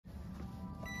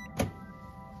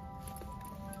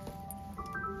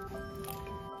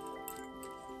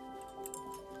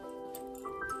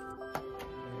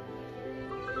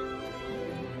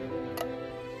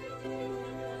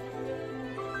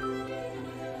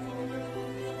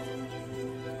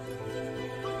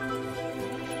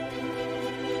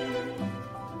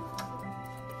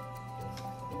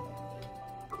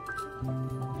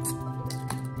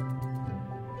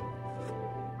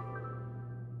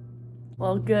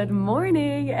Well, good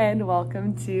morning and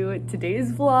welcome to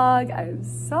today's vlog. I'm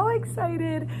so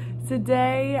excited.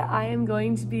 Today I am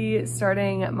going to be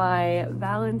starting my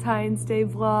Valentine's Day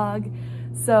vlog.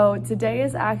 So today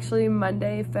is actually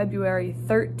Monday, February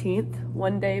 13th,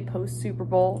 one day post Super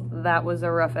Bowl. That was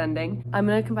a rough ending. I'm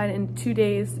gonna combine it in 2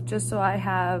 days just so I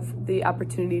have the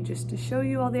opportunity just to show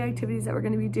you all the activities that we're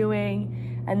gonna be doing.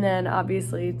 And then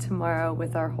obviously tomorrow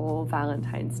with our whole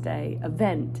Valentine's Day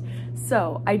event.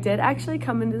 So I did actually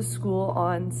come into school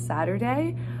on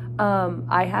Saturday.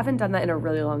 I haven't done that in a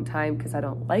really long time because I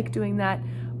don't like doing that,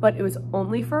 but it was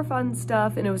only for fun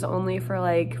stuff and it was only for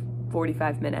like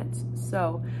 45 minutes.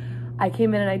 So I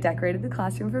came in and I decorated the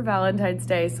classroom for Valentine's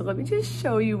Day. So let me just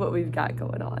show you what we've got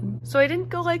going on. So I didn't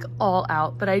go like all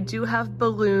out, but I do have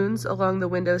balloons along the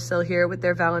windowsill here with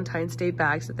their Valentine's Day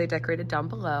bags that they decorated down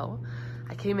below.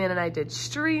 I came in and I did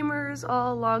streamers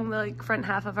all along the like front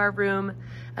half of our room.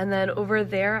 And then over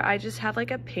there, I just have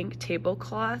like a pink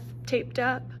tablecloth taped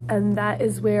up. And that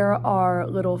is where our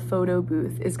little photo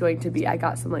booth is going to be. I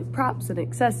got some like props and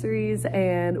accessories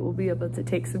and we'll be able to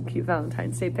take some cute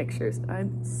Valentine's Day pictures.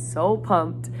 I'm so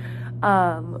pumped.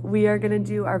 We are gonna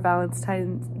do our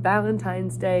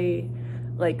Valentine's Day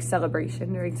like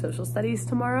celebration during social studies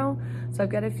tomorrow. So I've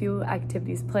got a few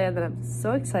activities planned that I'm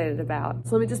so excited about.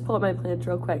 So let me just pull up my plans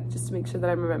real quick just to make sure that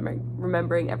I'm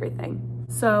remembering everything.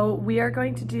 So we are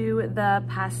going to do the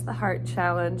Pass the Heart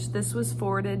challenge. This was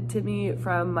forwarded to me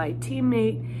from my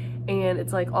teammate and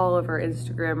it's like all over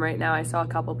Instagram right now. I saw a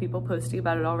couple people posting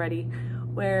about it already,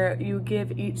 where you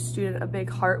give each student a big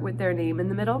heart with their name in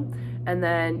the middle and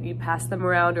then you pass them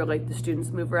around, or like the students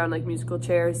move around like musical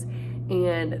chairs,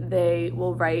 and they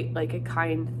will write like a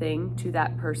kind thing to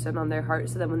that person on their heart,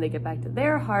 so then when they get back to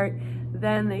their heart,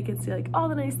 then they can see like all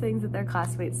the nice things that their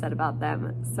classmates said about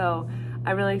them. So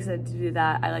I'm really excited to do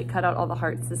that. I like cut out all the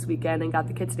hearts this weekend and got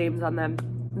the kids' names on them.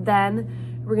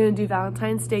 Then we're gonna do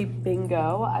Valentine's Day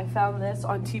bingo. I found this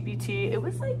on TBT. It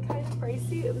was like kind of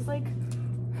pricey. It was like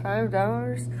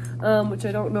 $5, which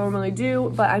I don't normally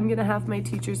do, but I'm gonna have my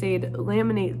teacher's aide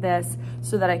laminate this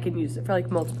so that I can use it for like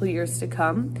multiple years to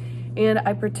come. And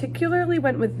I particularly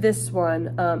went with this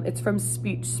one. It's from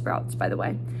Speech Sprouts, by the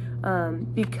way,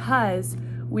 because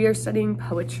we are studying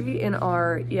poetry in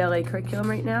our ELA curriculum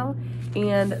right now,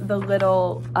 and the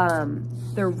little,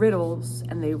 they're riddles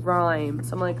and they rhyme.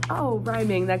 So I'm like, oh,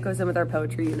 rhyming, that goes in with our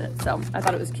poetry unit. So I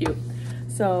thought it was cute.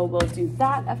 So we'll do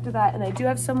that after that. And I do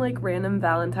have some like random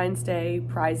Valentine's Day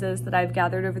prizes that I've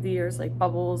gathered over the years, like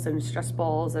bubbles and stress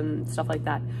balls and stuff like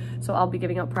that. So I'll be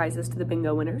giving out prizes to the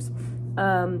bingo winners.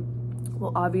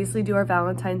 We'll obviously do our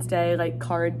Valentine's Day like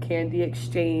card candy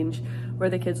exchange, where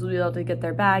the kids will be able to get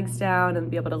their bags down and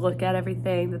be able to look at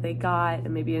everything that they got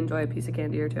and maybe enjoy a piece of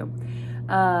candy or two.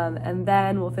 And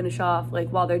then we'll finish off like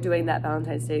while they're doing that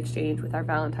Valentine's Day exchange with our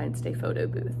Valentine's Day photo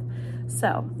booth.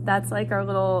 So that's like our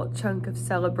little chunk of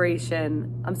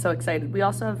celebration. I'm so excited. We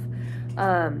also have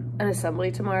an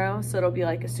assembly tomorrow, so it'll be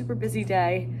like a super busy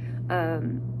day.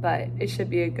 But it should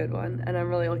be a good one and I'm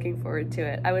really looking forward to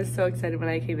it. I was so excited when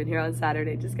I came in here on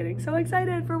Saturday, just getting so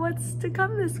excited for what's to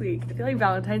come this week. I feel like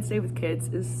Valentine's Day with kids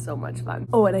is so much fun.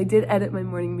 Oh, and I did edit my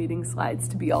morning meeting slides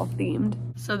to be all themed.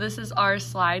 So this is our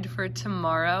slide for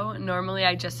tomorrow. Normally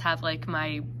I just have like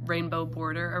my rainbow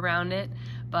border around it,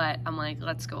 but I'm like,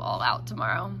 let's go all out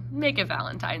tomorrow. Make it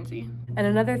Valentine's-y. And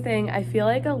another thing, I feel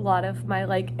like a lot of my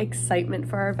like excitement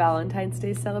for our Valentine's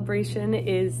Day celebration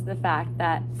is the fact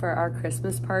that for our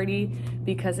Christmas party,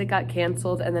 because it got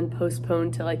canceled and then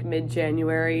postponed to like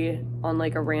mid-January on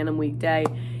like a random weekday,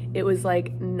 it was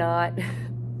like not,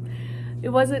 it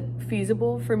wasn't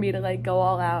feasible for me to like go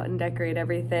all out and decorate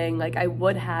everything. Like I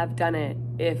would have done it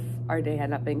if our day had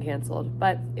not been canceled,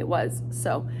 but it was.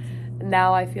 So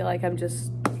now I feel like I'm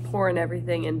just pouring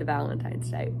everything into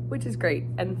Valentine's Day, which is great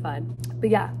and fun. But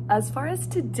yeah, as far as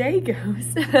today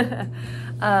goes,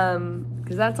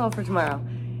 because that's all for tomorrow.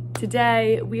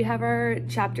 Today we have our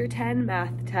chapter 10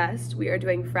 math test. We are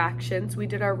doing fractions. We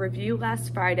did our review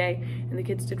last Friday and the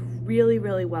kids did really,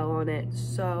 really well on it.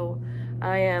 So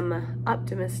I am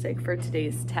optimistic for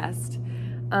today's test.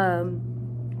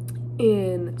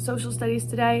 In social studies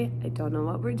today, I don't know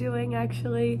what we're doing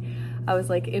actually. I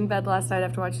was like in bed last night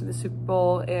after watching the Super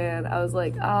Bowl and I was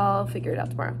like, I'll figure it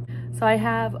out tomorrow. So I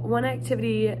have one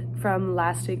activity from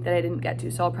last week that I didn't get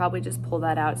to, so I'll probably just pull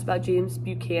that out. It's about James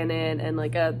Buchanan and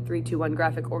like a 3-2-1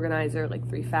 graphic organizer, like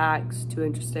 3 facts, 2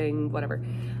 interesting, whatever.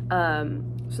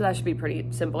 So that should be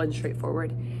pretty simple and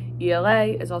straightforward. ELA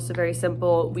is also very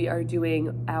simple. We are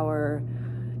doing our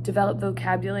develop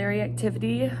vocabulary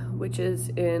activity, which is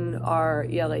in our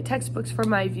ELA textbooks from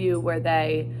my view, where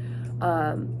they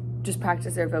just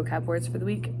practice their vocab words for the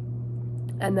week.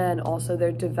 And then also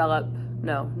their check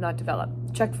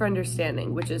for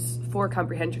understanding, which is 4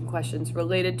 comprehension questions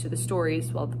related to the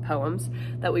stories, well, the poems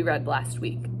that we read last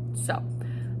week. So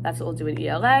that's what we'll do in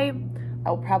ELA.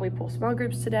 I'll probably pull small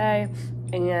groups today,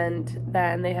 and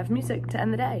then they have music to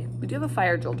end the day. We do have a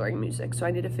fire drill during music, so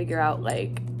I need to figure out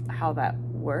like how that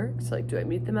works. Like, do I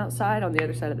meet them outside on the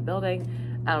other side of the building?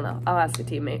 I don't know. I'll ask a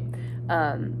teammate.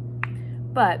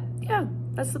 But yeah,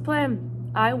 that's the plan.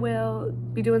 I will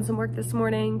be doing some work this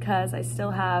morning because I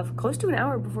still have close to an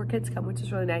hour before kids come, which is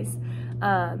really nice.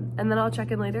 And then I'll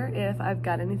check in later if I've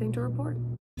got anything to report.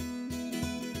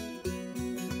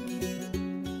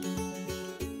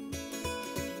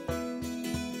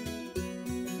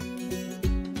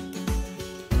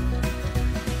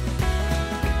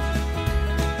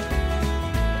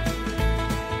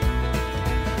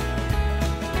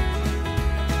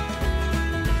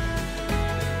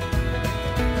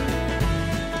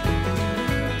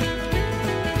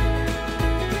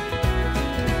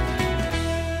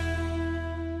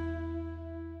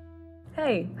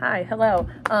 Hey, hi, hello.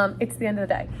 It's the end of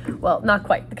the day. Well, not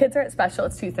quite. The kids are at special.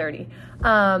 It's 2:30.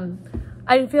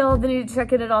 I didn't feel the need to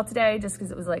check in at all today just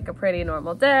because it was like a pretty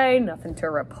normal day, nothing to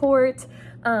report.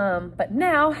 But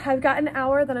now I've got an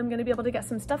hour that I'm going to be able to get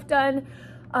some stuff done.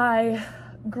 I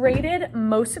graded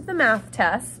most of the math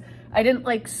tests. I didn't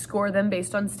like score them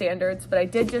based on standards, but I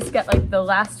did just get like the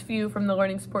last few from the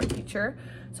learning support teacher.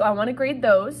 So I want to grade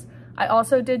those. I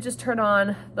also did just turn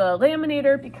on the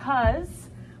laminator because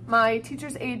my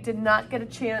teacher's aide did not get a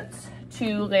chance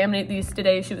to laminate these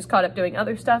today. She was caught up doing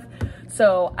other stuff.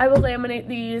 So I will laminate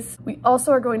these. We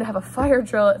also are going to have a fire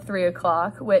drill at 3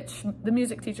 o'clock, which the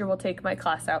music teacher will take my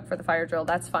class out for the fire drill.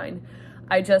 That's fine.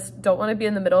 I just don't want to be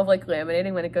in the middle of like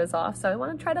laminating when it goes off. So I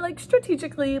want to try to like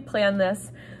strategically plan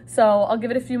this. So I'll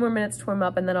give it a few more minutes to warm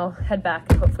up and then I'll head back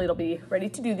and hopefully it'll be ready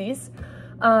to do these.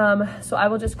 So I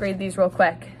will just grade these real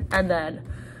quick and then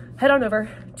head on over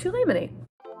to laminate.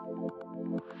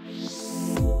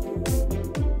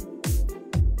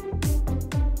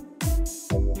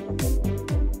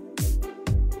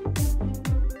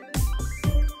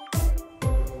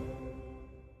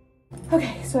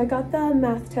 Okay, so I got the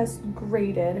math test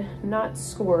graded, not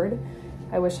scored.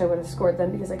 I wish I would have scored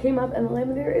them because I came up and the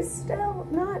laminator is still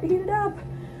not heated up.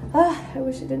 I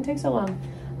wish it didn't take so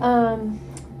long.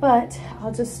 But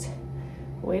I'll just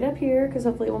wait up here because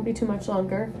hopefully it won't be too much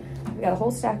longer. We got a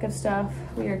whole stack of stuff.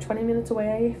 We are 20 minutes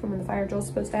away from when the fire drill is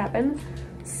supposed to happen.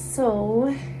 So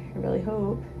I really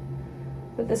hope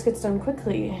that this gets done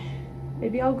quickly.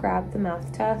 Maybe I'll grab the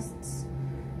math tests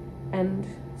and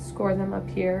score them up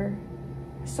here.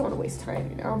 I just don't want to waste time,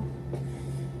 you know?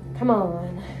 Come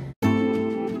on.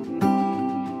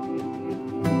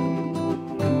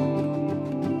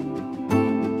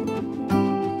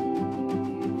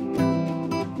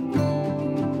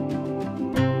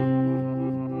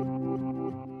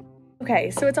 Okay,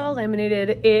 so it's all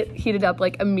laminated. It heated up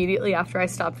like immediately after I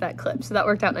stopped that clip, so that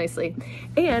worked out nicely.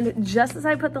 And just as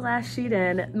I put the last sheet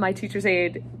in, my teacher's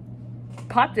aide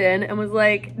popped in and was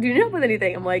like, do you need help with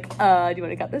anything? I'm like, do you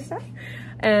want to cut this stuff?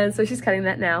 And so she's cutting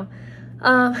that now,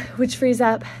 which frees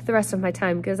up the rest of my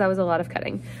time because that was a lot of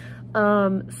cutting.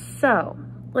 So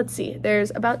let's see,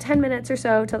 there's about 10 minutes or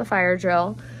so till the fire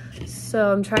drill.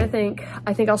 So I'm trying to think,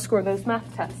 I think I'll score those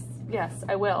math tests. Yes,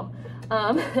 I will.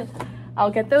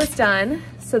 I'll get those done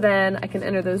so then I can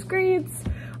enter those grades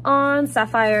on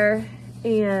Sapphire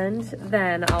and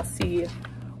then I'll see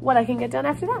what I can get done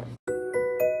after that.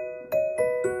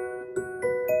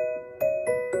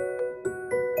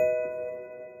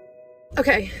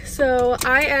 Okay, so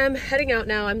I am heading out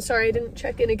now. I'm sorry I didn't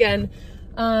check in again.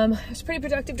 I was pretty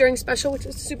productive during special, which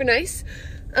was super nice.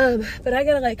 But I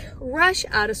gotta like rush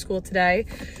out of school today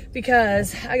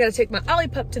because I gotta take my Ollie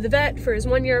pup to the vet for his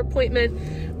 1-year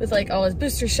appointment with like all his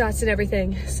booster shots and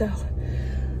everything. So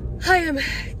I am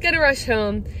gonna rush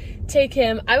home, take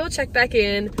him. I will check back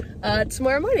in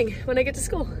tomorrow morning when I get to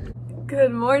school.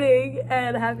 Good morning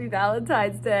and happy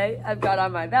Valentine's Day. I've got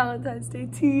on my Valentine's Day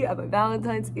tee, I have my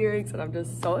Valentine's earrings, and I'm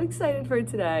just so excited for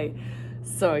today.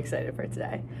 So excited for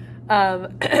today.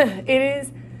 It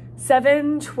is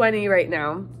 7:20 right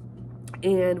now,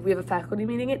 and we have a faculty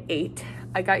meeting at 8.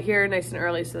 I got here nice and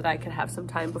early so that I could have some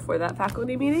time before that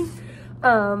faculty meeting.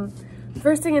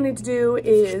 First thing I need to do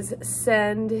is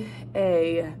send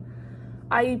a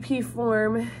IEP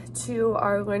form to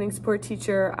our learning support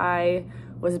teacher. I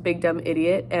was a big dumb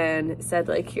idiot and said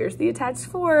like, here's the attached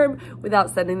form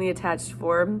without sending the attached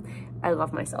form. I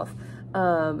love myself.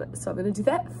 So I'm gonna do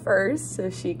that first so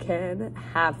she can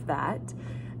have that.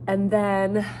 And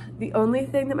then the only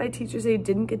thing that my teacher's aide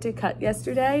didn't get to cut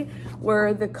yesterday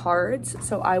were the cards.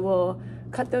 So I will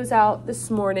cut those out this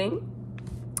morning,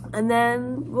 and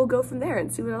then we'll go from there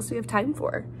and see what else we have time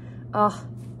for. Oh,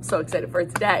 so excited for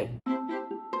today.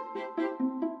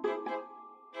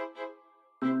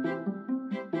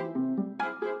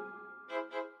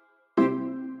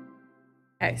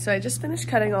 Okay, so I just finished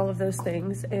cutting all of those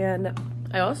things, and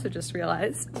I also just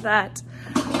realized that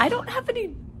I don't have any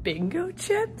bingo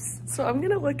chips. So I'm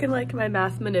gonna look in like my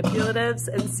math manipulatives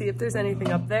and see if there's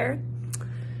anything up there,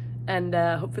 and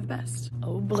hope for the best.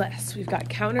 Oh bless, we've got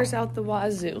counters out the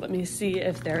wazoo. Let me see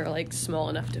if they're like small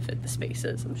enough to fit the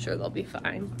spaces. I'm sure they'll be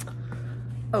fine.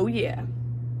 Oh yeah,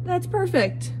 that's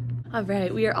perfect. All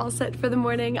right, we are all set for the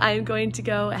morning. I am going to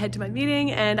go ahead to my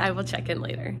meeting, and I will check in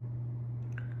later.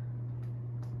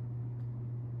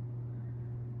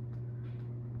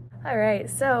 All right,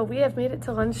 so we have made it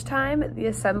to lunchtime. The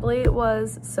assembly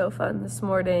was so fun this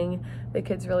morning. The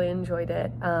kids really enjoyed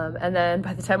it. And then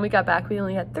by the time we got back, we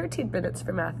only had 13 minutes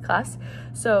for math class.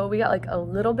 So we got like a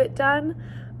little bit done.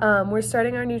 We're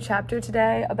starting our new chapter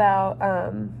today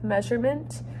about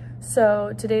measurement.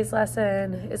 So today's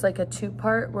lesson is like a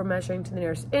two-part. We're measuring to the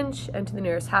nearest inch and to the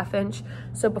nearest half inch.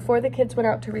 So before the kids went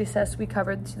out to recess, we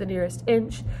covered to the nearest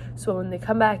inch. So when they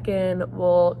come back in,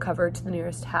 we'll cover to the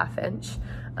nearest half inch.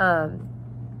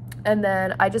 And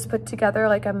then I just put together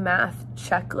like a math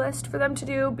checklist for them to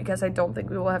do, because I don't think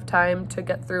we will have time to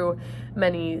get through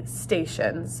many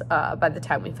stations by the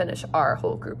time we finish our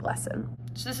whole group lesson.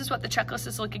 So this is what the checklist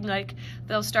is looking like.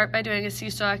 They'll start by doing a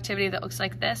seesaw activity that looks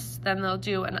like this. Then they'll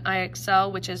do an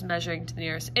IXL, which is measuring to the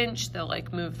nearest inch. They'll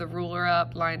like move the ruler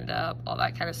up, line it up, all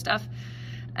that kind of stuff.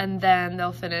 And then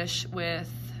they'll finish with,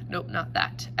 nope, not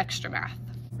that, extra math.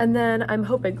 And then I'm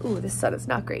hoping, ooh, this sun is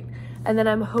not great. And then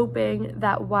I'm hoping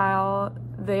that while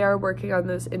they are working on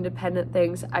those independent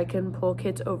things, I can pull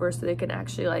kids over so they can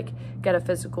actually like get a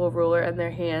physical ruler in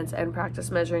their hands and practice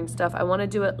measuring stuff. I want to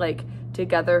do it like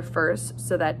together first,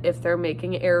 so that if they're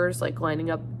making errors, like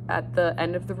lining up at the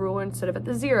end of the ruler instead of at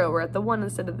the 0, or at the 1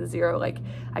 instead of the 0, like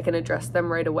I can address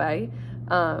them right away.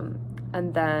 And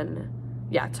then,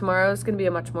 yeah, tomorrow is going to be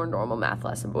a much more normal math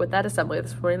lesson. But with that assembly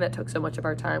this morning that took so much of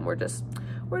our time, we're just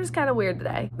kind of weird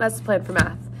today. That's the plan for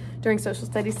math. During social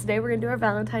studies today, we're gonna do our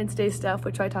Valentine's Day stuff,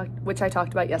 which I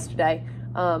talked about yesterday.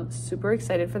 Super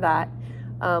excited for that.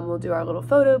 We'll do our little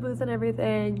photo booth and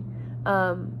everything.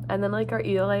 And then like our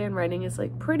ELA and writing is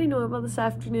like pretty normal this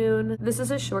afternoon. This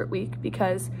is a short week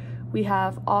because we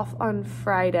have off on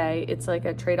Friday. It's like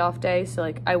a trade-off day. So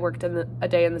like I worked a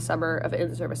day in the summer of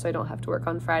in-service, so I don't have to work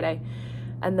on Friday.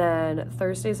 And then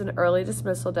Thursday's an early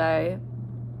dismissal day.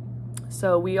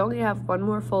 So we only have one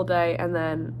more full day and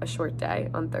then a short day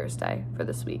on Thursday for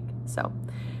this week. So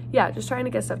yeah, just trying to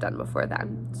get stuff done before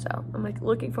then. So I'm like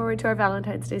looking forward to our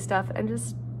Valentine's Day stuff and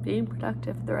just being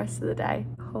productive the rest of the day.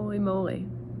 Holy moly.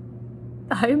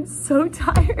 I'm so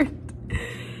tired.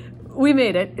 We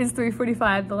made it. It's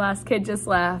 3:45. The last kid just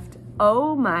left.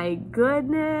 Oh my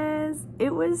goodness.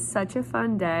 It was such a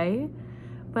fun day,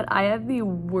 but I have the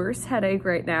worst headache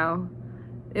right now.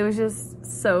 It was just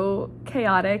so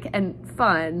chaotic and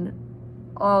fun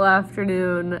all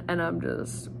afternoon, and I'm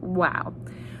just, wow.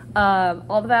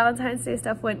 All the Valentine's Day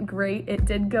stuff went great. It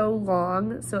did go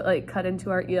long, so it like cut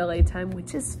into our ELA time,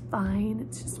 which is fine.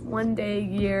 It's just one day a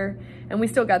year, and we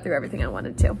still got through everything I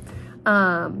wanted to.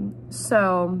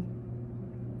 So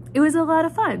it was a lot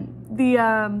of fun.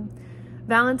 The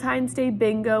Valentine's Day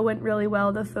bingo went really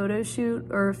well. The photo shoot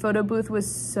or photo booth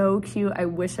was so cute. I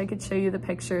wish I could show you the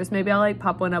pictures. Maybe I'll like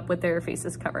pop one up with their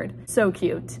faces covered. So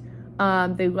cute.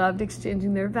 They loved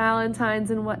exchanging their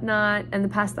Valentines and whatnot. And the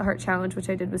Pass the Heart challenge, which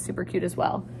I did, was super cute as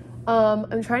well.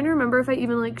 I'm trying to remember if I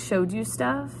even like showed you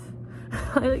stuff.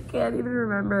 I like can't even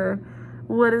remember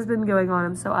what has been going on.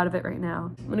 I'm so out of it right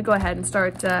now. I'm gonna go ahead and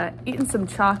start eating some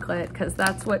chocolate, because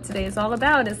that's what today is all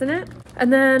about, isn't it?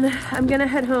 And then I'm gonna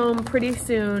head home pretty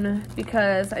soon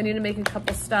because I need to make a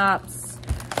couple stops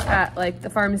at like the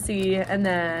pharmacy and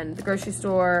then the grocery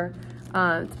store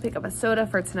to pick up a soda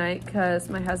for tonight, because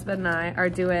my husband and I are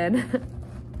doing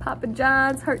Papa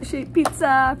John's heart-shaped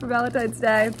pizza for Valentine's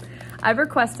Day. I've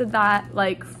requested that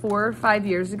like 4 or 5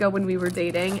 years ago when we were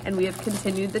dating, and we have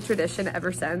continued the tradition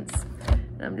ever since.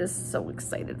 And I'm just so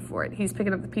excited for it. He's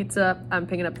picking up the pizza, I'm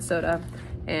picking up the soda,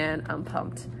 and I'm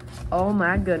pumped. Oh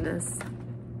my goodness.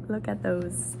 Look at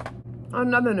those. On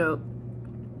another note,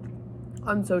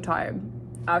 I'm so tired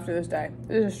after this day.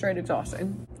 This is straight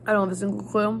exhausting. I don't have a single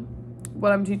clue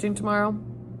what I'm teaching tomorrow.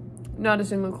 Not a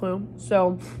single clue.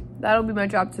 So that'll be my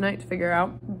job tonight to figure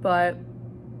out. But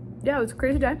yeah, it was a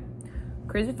crazy day.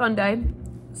 Crazy fun day.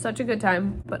 Such a good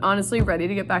time. But honestly, ready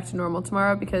to get back to normal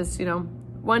tomorrow because, you know,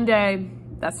 one day,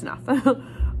 that's enough.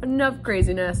 Enough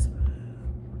craziness.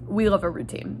 we love a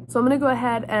routine. So I'm gonna go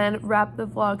ahead and wrap the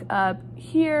vlog up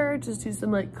here, just do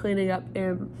some like cleaning up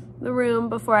in the room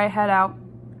before I head out.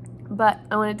 But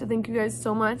I wanted to thank you guys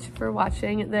so much for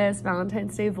watching this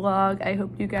Valentine's Day vlog. I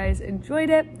hope you guys enjoyed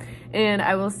it, and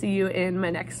I will see you in my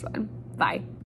next one. Bye.